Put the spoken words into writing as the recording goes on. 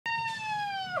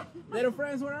Little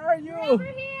friends, where are you? We're over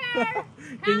here.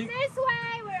 Come this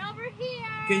way. We're over here.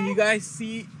 Can you guys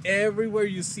see everywhere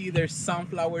you see there's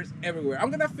sunflowers everywhere?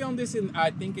 I'm gonna film this in,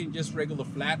 I think, in just regular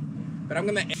flat, but I'm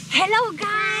gonna... Hello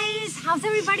guys, how's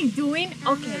everybody doing?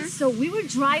 Okay, so we were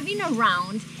driving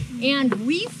around and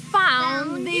we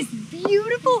found this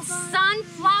beautiful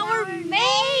sunflower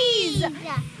maze.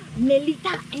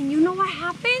 Nelita, and you know what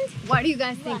happened? What do you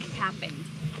guys think happened?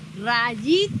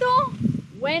 Rayito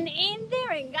went in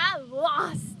there and got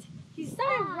lost. He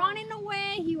started running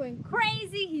away. He went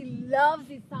crazy. He loves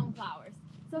his sunflowers.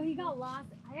 So he got lost.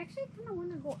 I actually kind of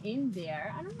want to go in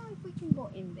there. I don't know if we can go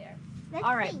in there.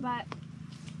 All right, but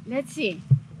let's see.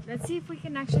 Let's see if we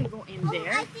can actually go in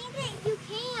there. I think that you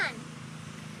can.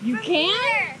 You can?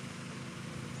 Here.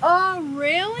 Oh,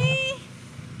 really?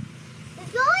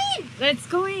 Let's go in. Let's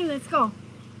go in. Let's go.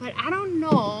 But I don't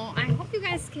know. I hope you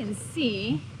guys can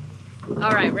see.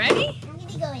 All right, ready? I'm going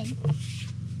to go in.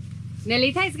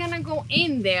 Nelita is going to go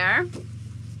in there.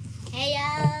 Hey,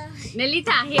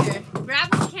 Nelita, here.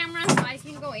 Grab the camera so I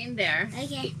can go in there.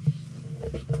 Okay.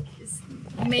 Just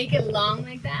make it long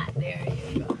like that. There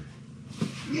you go.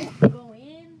 Go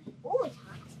in. Oh, it's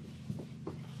hot.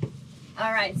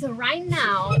 All right, so right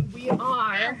now we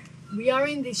are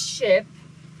in this ship.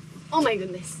 Oh my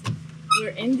goodness. We're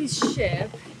in this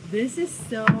ship. This is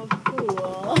so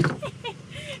cool.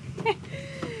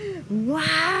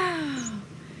 Wow.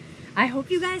 I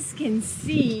hope you guys can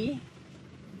see,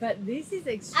 but this is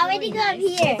extremely I want to go up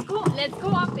here. Let's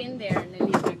go up in there,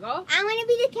 Nelita. Go. I'm going to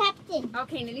be the captain.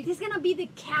 Okay, Nelita's going to be the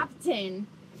captain.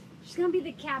 She's going to be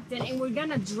the captain, and we're going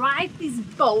to drive this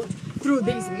boat through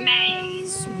this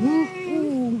maze.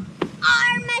 Woo-hoo.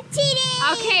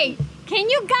 Armatiti! Okay, can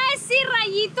you guys see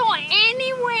Rayito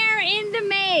anywhere in the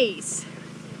maze?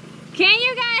 Can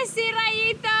you guys see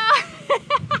Rayito?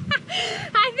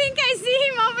 I think I see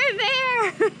him over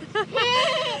there.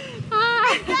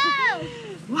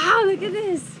 Go! Wow, look at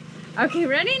this. Okay,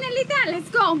 ready, Nelita? Let's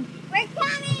go. We're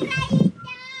coming, Rayito!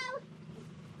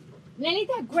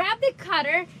 Nelita, grab the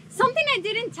cutter. Something I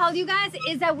didn't tell you guys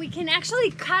is that we can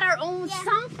actually cut our own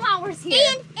sunflowers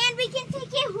here. And we can take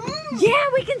it home. Yeah,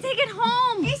 we can take it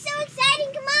home. It's so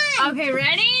exciting. Come on. Okay,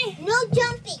 ready? No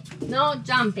jumping. No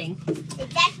jumping.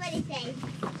 That's what it says.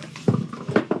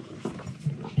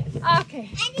 Okay.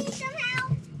 I need some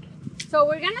help. So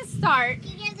we're gonna start.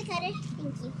 Can you grab the cutter?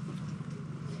 Thank you.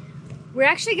 We're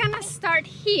actually gonna start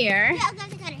here. Yeah, I'll grab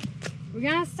the cutter. We're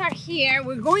gonna start here.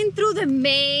 We're going through the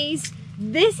maze.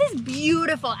 This is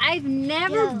beautiful. I've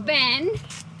never been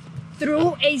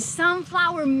through a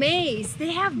sunflower maze.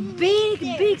 They have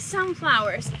big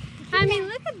sunflowers. I mean,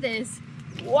 look at this.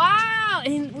 Wow,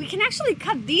 and we can actually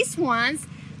cut these ones.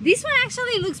 This one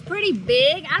actually looks pretty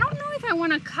big. I don't know if I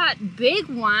want to cut big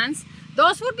ones.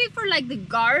 Those would be for like the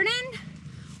garden,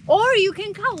 or you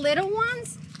can cut little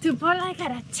ones to put like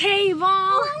at a table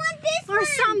I want this or one.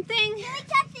 something. Can we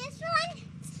cut this one?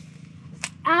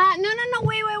 No,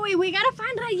 wait. We gotta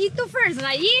find Rayito first.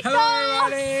 Rayito! Hello,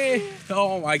 everybody!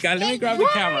 Oh my God, let me grab the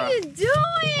camera. What are you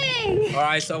doing? All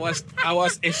right, so I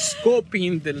was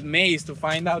scoping the maze to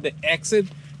find out the exit,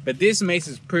 but this maze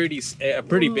is pretty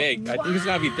big. I think it's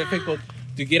gonna be difficult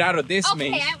to get out of this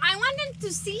maze. Okay, I wanted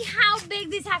to see how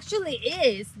big this actually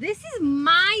is. This is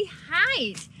my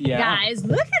height, guys.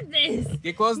 Look at this.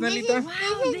 Get close, Nelita. Wow,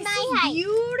 This is this my is height.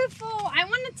 beautiful. I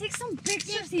want to take some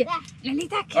pictures here.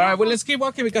 Nelita, All right, well, let's keep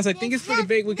walking because I think it's pretty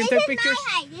big. We can take pictures.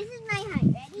 This is my height.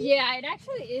 Ready? Yeah, it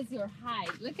actually is your height.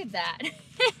 Look at that.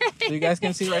 So you guys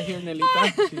can see right here,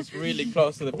 Nelita. She's really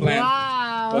close to the plant.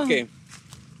 Wow. Okay.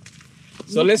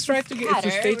 So let's try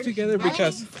to stay together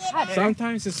because Cutter.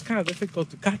 sometimes it's kind of difficult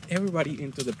to cut everybody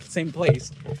into the same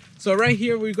place. So right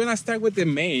here, we're gonna start with the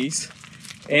maze.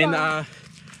 And I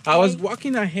was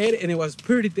walking ahead and it was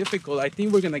pretty difficult. I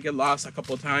think we're gonna get lost a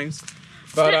couple times.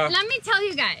 But let me tell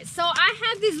you guys. So I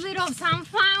have this little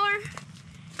sunflower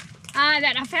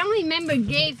that a family member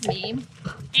gave me.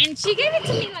 And she gave it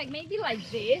to me maybe like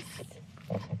this.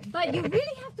 But you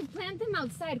really have to plant them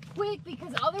outside quick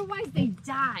because otherwise they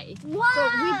die. Wow. So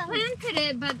we planted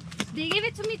it, but they gave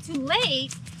it to me too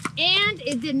late and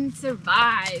it didn't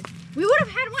survive. We would have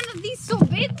had one of these so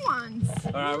big ones.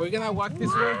 all right, we're gonna walk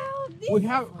this way. This We is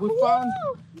found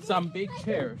cool. some big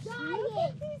chairs. Look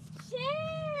at this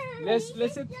chair.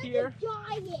 Let's sit here.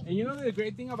 And you know the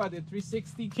great thing about the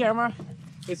 360 camera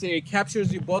is that it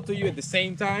captures you both of you at the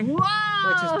same time,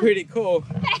 Wow. which is pretty cool.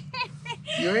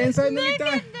 You're inside, Look Nelita?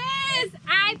 at this.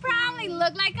 I probably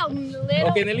look like a little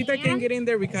Okay, Nelita ant. can't get in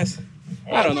there because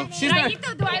I don't know. She's not.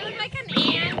 Rayito, do I look like an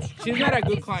ant? She's not a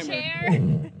good This climber. chair?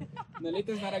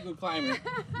 Nelita's not a good climber.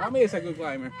 Mommy is a good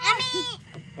climber. Mommy.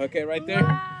 Okay, right there.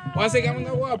 Wow. One second, I'm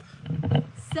gonna go up.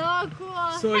 so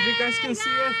cool. So if you guys can see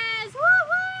it, Yes,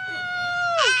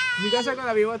 woohoo! you guys are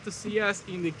gonna be able to see us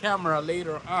in the camera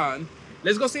later on.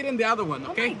 Let's go sit in the other one,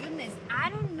 okay? Oh my goodness, I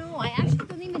don't know. I actually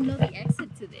don't even know the exit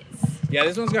to this. Yeah,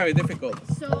 this one's gonna be difficult.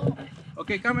 So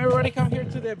Okay, come everybody, come here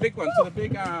to the big one, to the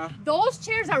big. those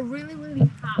chairs are really, really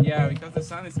hot. Yeah, because the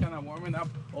sun is kind of warming up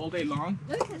all day long.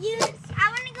 Look at You, this. I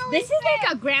want to go This in is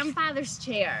like a grandfather's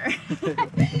chair. Doesn't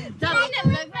it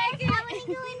look like I want it? to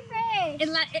go in first.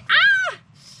 It's like, ah!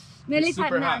 Nelita,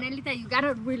 super no, hot. Nelita, you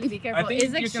gotta really be careful. I think It's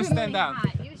you can extremely stand up.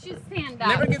 hot. You should stand up.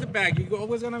 Never get the bag. You're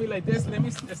always gonna be like this. Let me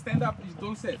stand up. You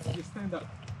don't sit. Just stand up.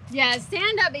 Yeah,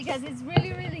 stand up because it's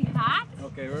really, really hot.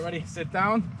 Okay, everybody, sit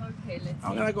down. Okay, let's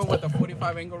I'm see. gonna go with the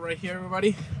 45 angle right here,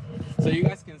 everybody, so you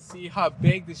guys can see how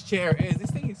big this chair is.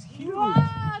 This thing is huge.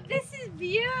 Wow, this is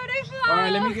beautiful. All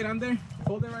right, let me get on there.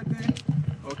 Hold it right there.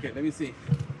 Okay, let me see.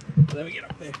 Let me get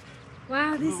up there.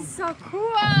 Wow, this is so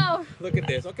cool. Look at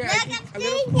this. Okay, I Look, think I'm a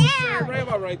little sitting cool down.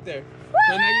 chair right there.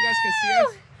 So now you guys can see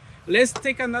us. Let's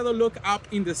take another look up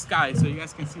in the sky so you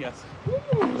guys can see us.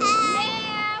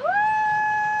 Yeah, woo!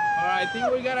 All right, I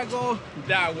think we gotta go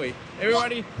that way.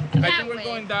 Everybody, I That think we're way.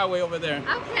 going that way over there.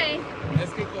 Okay.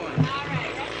 Let's get going. All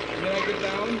right. Can I get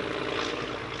down?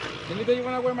 Anita, you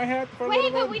wanna wear my hat for a Wait,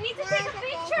 little but bit? we need to take a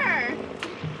picture.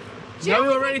 No, we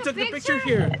Jill, already take a took the picture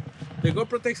here. The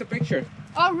GoPro takes a picture.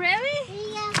 Oh,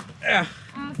 really? Yeah. Yeah,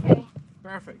 Okay.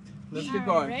 perfect. Let's All get right,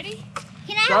 going. Ready?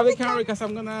 Can I Grab have the the camera because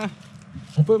I'm gonna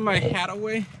put my hat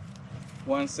away.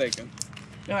 1 second.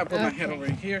 Gonna put my hat Okay.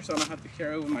 over here so I don't have to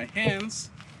carry it with my hands.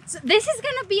 So this is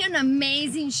gonna be an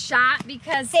amazing shot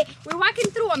because we're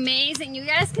walking through a maze and you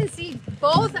guys can see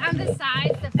both on the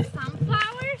sides the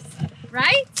sunflowers,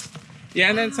 right? Yeah,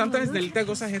 and then Wow, sometimes look Nelita at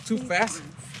goes ahead too these fast,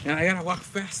 ones. and I gotta walk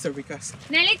faster because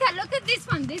Nelita, look at this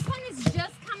one. This one is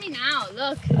just coming out.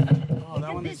 Look. oh, Look that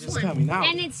at one is this just one. coming out.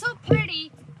 And it's so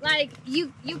pretty. Like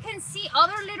you can see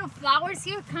other little flowers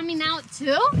here coming out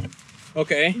too.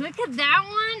 Okay. Look at that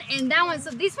one and that one.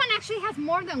 So this one actually has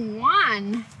more than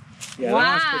one. Yeah, that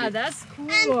wow, one's pretty. that's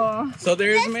cool. So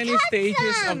there's Let's many cut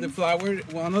stages some. of the flower.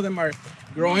 One of them are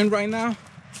growing right now.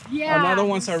 Yeah. Another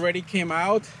one's already came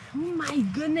out. Oh my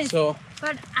goodness. So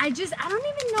But I don't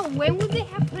even know when would they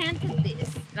have planted this?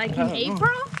 Like I in don't know.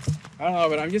 April? I don't know,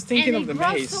 but I'm just thinking and of the it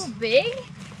grows maze. so big.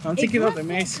 I'm It thinking of grows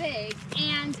the maze. so big.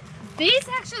 And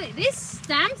these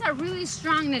stems are really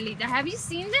strong, Nelita. Have you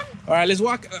seen them? All right, let's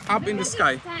walk up Look in the at these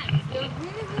sky. stems. They're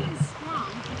really, really strong.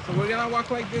 So we're gonna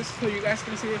walk like this so you guys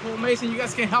can see the whole maze and you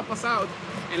guys can help us out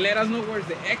and let us know where's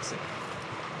the exit.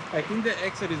 I think the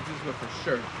exit is this way for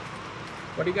sure.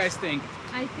 What do you guys think?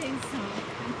 I think so.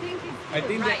 I think it's I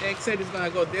think right. the exit is gonna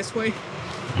go this way.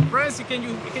 Friends, can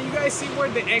you guys see where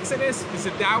the exit is? Is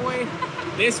it that way,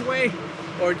 this way,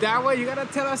 or that way? You gotta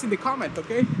tell us in the comment,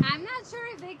 okay? I'm not sure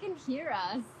if they can hear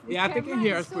us. The Yeah, they can camera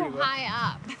hear is us pretty so well.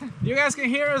 high up. You guys can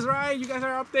hear us, right? You guys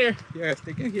are up there. Yes,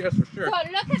 they can hear us for sure.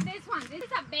 So look at this one. This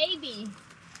is a baby.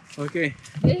 Okay,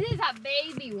 This is a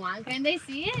baby one. Can they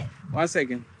see it? 1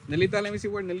 second. Nelita, let me see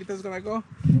where Nelita's gonna go.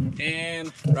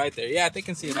 And right there. Yeah, they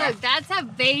can see it now. Look, that's a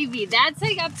baby. That's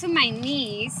like up to my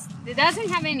knees. It doesn't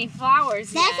have any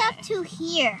flowers That's yet. up to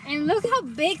here. And look how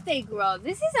big they grow.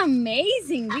 This is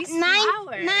amazing. These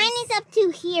flowers. Mine is up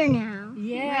to here now.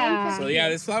 Yeah. So yeah,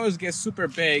 these flowers get super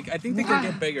big. I think they can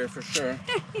get bigger for sure.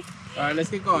 All right, let's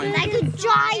get going. Like a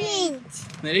giant.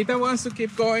 Nelita wants to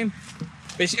keep going.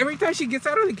 But every time she gets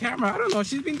out of the camera, I don't know,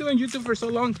 she's been doing YouTube for so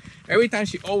long. Every time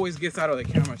she always gets out of the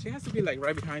camera. She has to be like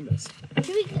right behind us.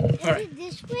 Do we go All right.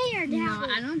 this way or that No, way?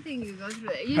 I don't think you go through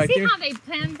it. You I see think- how they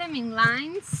plant them in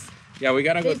lines? Yeah, we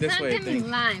gotta go They this plant way, I them think.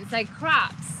 in lines, like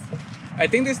crops. I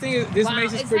think this Wow,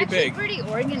 maze is it's pretty actually big. pretty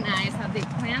organized how they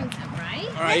plant them, right?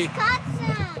 All right. Let's cut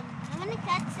some. I want to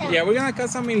cut some. Yeah, we're gonna cut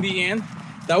some in the end.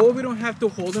 That way we don't have to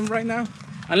hold them right now.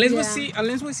 Unless Yeah.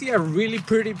 we see a really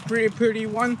pretty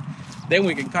one, then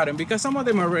we can cut them because some of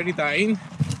them are already dying.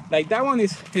 Like that one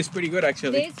is pretty good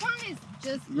actually. This one is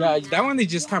just Yeah, coming that out. one is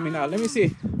just coming out. Let me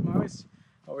see. Mom is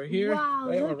over here. Wow,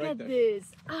 right, or look right at there. this.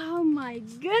 Oh my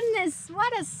goodness,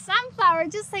 what a sunflower,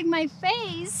 just like my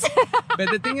face. But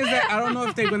the thing is that I don't know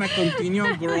if they're gonna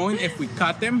continue growing if we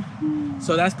cut them.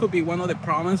 So that could be one of the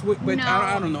problems. With no,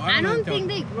 I don't know. I don't know. think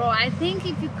they grow. I think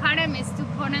if you cut them, it's to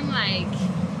put them like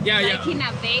Yeah, like yeah. in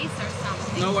a vase or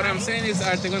something. No, what I'm right? saying is,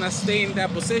 are they gonna stay in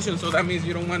that position? So that means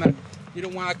you don't wanna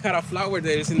cut a flower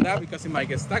that is in that because it might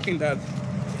get stuck in that.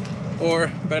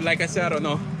 But like I said, I don't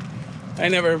know. I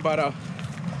never bought a.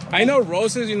 I know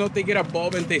roses, they get a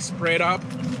bulb and they spray it up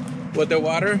with the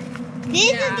water.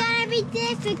 This Yeah. is gonna be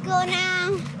difficult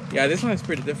now. Yeah, this one is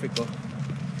pretty difficult.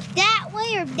 That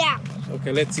way or that way?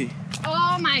 Okay, let's see.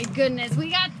 Oh my goodness, we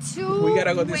got two We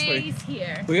gotta go this way. ways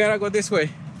here. We gotta go this way.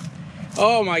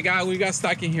 Oh my God, we got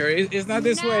stuck in here. It's not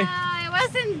this way. No, it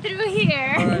wasn't through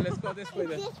here. All right, let's go this way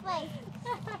then. This way.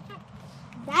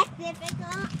 That's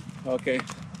difficult. Okay,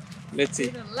 let's To see.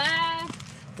 the left.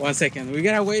 1 second. We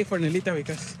gotta wait for Nelita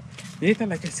because Nelita,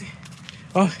 like I say.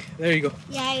 Oh, there you go.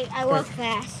 Yeah, I walk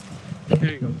fast.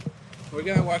 There you go. We're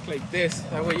gonna walk like this.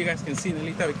 That way you guys can see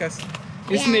Nelita because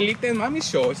it's Yeah. Nelita and Mommy's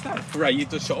show. It's not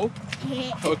Rayito's show.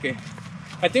 Okay.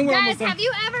 I think we're Guys, almost done. have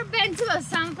you ever been to a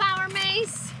sunflower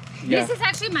maze? Yeah. This is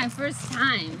actually my first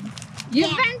time. You've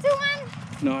Yeah. been to one?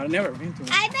 No, I've never been to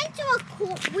one. I've been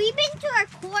to we've been to a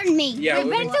corn maze. Yeah,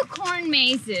 We've been been- to corn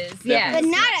mazes, Definitely. yes. But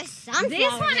not a sunflower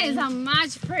This one is maze. a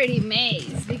much pretty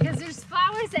maze because there's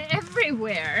flowers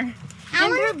everywhere. I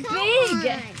And they're wanna go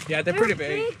big. on. Yeah, they're pretty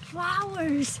big.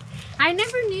 flowers. I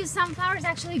never knew sunflowers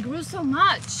actually grew so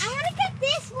much. I want to get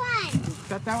this one.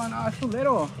 Cut that one off too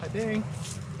little, I think.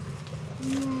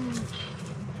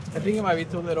 I think it might be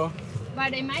too little.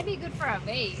 But it might be good for a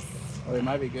vase. Or it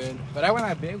might be good. But I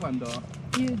want a big one though.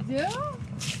 You do?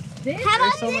 This? How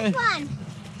about so this many. one?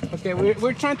 Okay,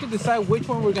 we're trying to decide which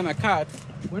one we're gonna cut.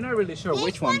 We're not really sure This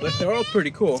which one, one, but they're all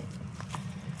pretty cool.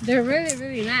 They're really,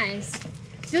 really nice.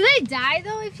 Do they die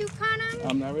though if you cut them?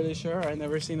 I'm not really sure. I've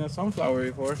never seen a sunflower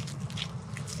before.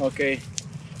 Okay,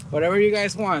 whatever you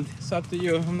guys want, it's up to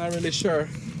you. I'm not really sure.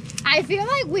 I feel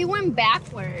like we went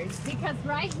backwards because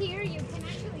right here you can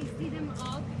actually see them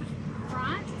all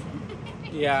front.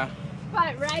 Yeah,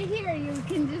 But right here you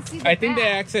can just see the I think the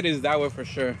back. exit is that way for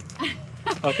sure.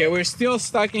 Okay, we're still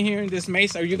stuck in here in this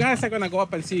maze. Are you guys gonna go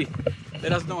up and see?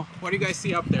 Let us know. What do you guys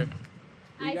see up there?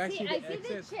 Do you I guys see the the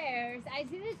exit? chairs. I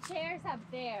see the chairs up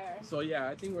there. So yeah,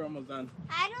 I think we're almost done.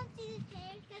 I don't see the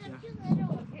chairs because I'm Yeah. too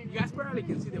little. Okay, You guys probably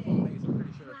can see the whole maze, I'm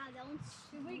pretty sure. Wow, don't.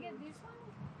 Should we get this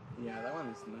one? Yeah, that one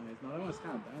is nice. No, that one's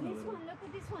kind of down a This little. one, look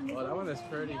at this one. This Oh, that one is is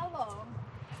very pretty. yellow.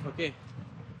 Okay,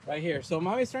 right here. So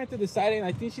Mommy's trying to decide, and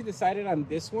I think she decided on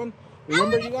this one.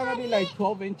 Remember, you gotta be like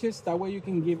 12 inches. That way you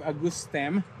can give a good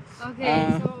stem. Okay,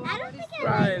 so I don't think I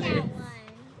Right. like that one.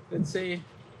 Let's say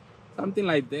something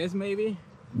like this, maybe.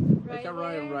 Like a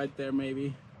right right, right there,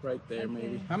 maybe. Right there, Okay.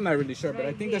 maybe. I'm not really sure, but I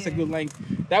Right think that's a here. good length.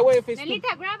 That way, if it's too,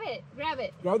 Nelita, grab it. Grab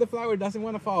it. grab the flower, it doesn't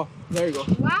want to fall. There you go.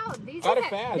 Wow, this Got is it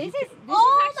fast. This is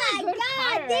Oh actually a my good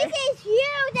god, cutter. this is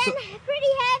huge and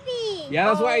pretty heavy. Yeah,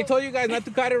 that's why I Oh. told you guys not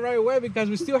to cut it right away because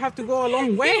we still have to go a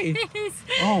long way. It is.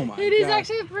 Oh my It is God.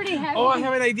 actually pretty heavy. Oh, I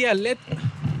have an idea.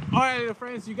 All right,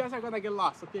 friends, you guys are gonna get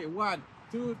lost. Okay, 1,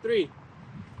 2, 3.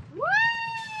 Woo!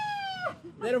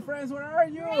 Little friends, where are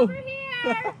you? We're over here.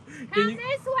 Can Come you-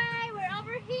 this way. We're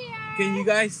over here. Can you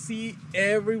guys see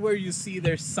everywhere you see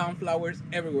there's sunflowers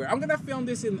everywhere? I'm gonna film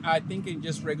this in, I think, in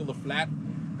just regular flat,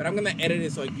 but I'm gonna edit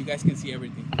it so you guys can see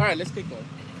everything. All right, let's get going.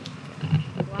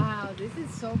 Wow, this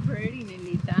is so pretty,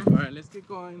 Nelita. All right, let's get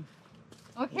going.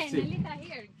 Okay, Let's see. Nelita,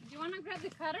 here. Do you want to grab the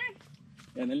cutter?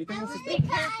 Yeah, Nelita wants to Be cut.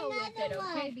 careful with it,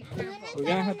 okay? Be careful. We're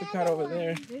gonna have to cut over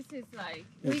there. This is like,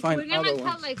 And we're find gonna other cut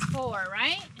ones. like 4,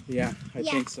 right? Yeah, I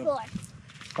Yeah, think so. 4.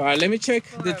 All right, let me check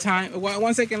the Four. time.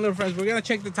 1 second, little friends. We're gonna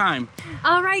check the time.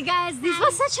 All right, guys, this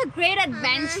was such a great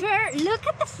adventure. Look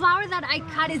at the flower that I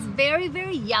cut. It's very,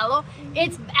 very yellow.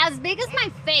 It's as big as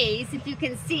my face, if you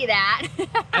can see that.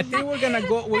 I think we're gonna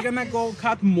go. We're gonna go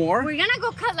cut more. We're gonna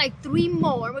go cut like 3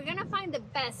 more. We're gonna find the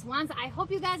best ones. I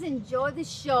hope you guys enjoy the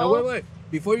show. No, wait.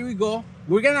 Before we go,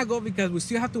 we're gonna go because we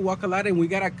still have to walk a lot and we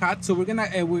gotta cut. So we're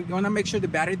gonna make sure the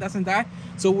battery doesn't die.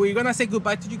 So we're gonna say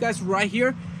goodbye to you guys right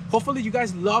here. Hopefully you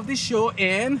guys love this show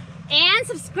and And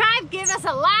subscribe, give us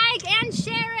a like, and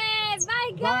share it.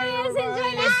 Bye, Bye, guys. Enjoy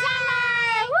everybody. the summer.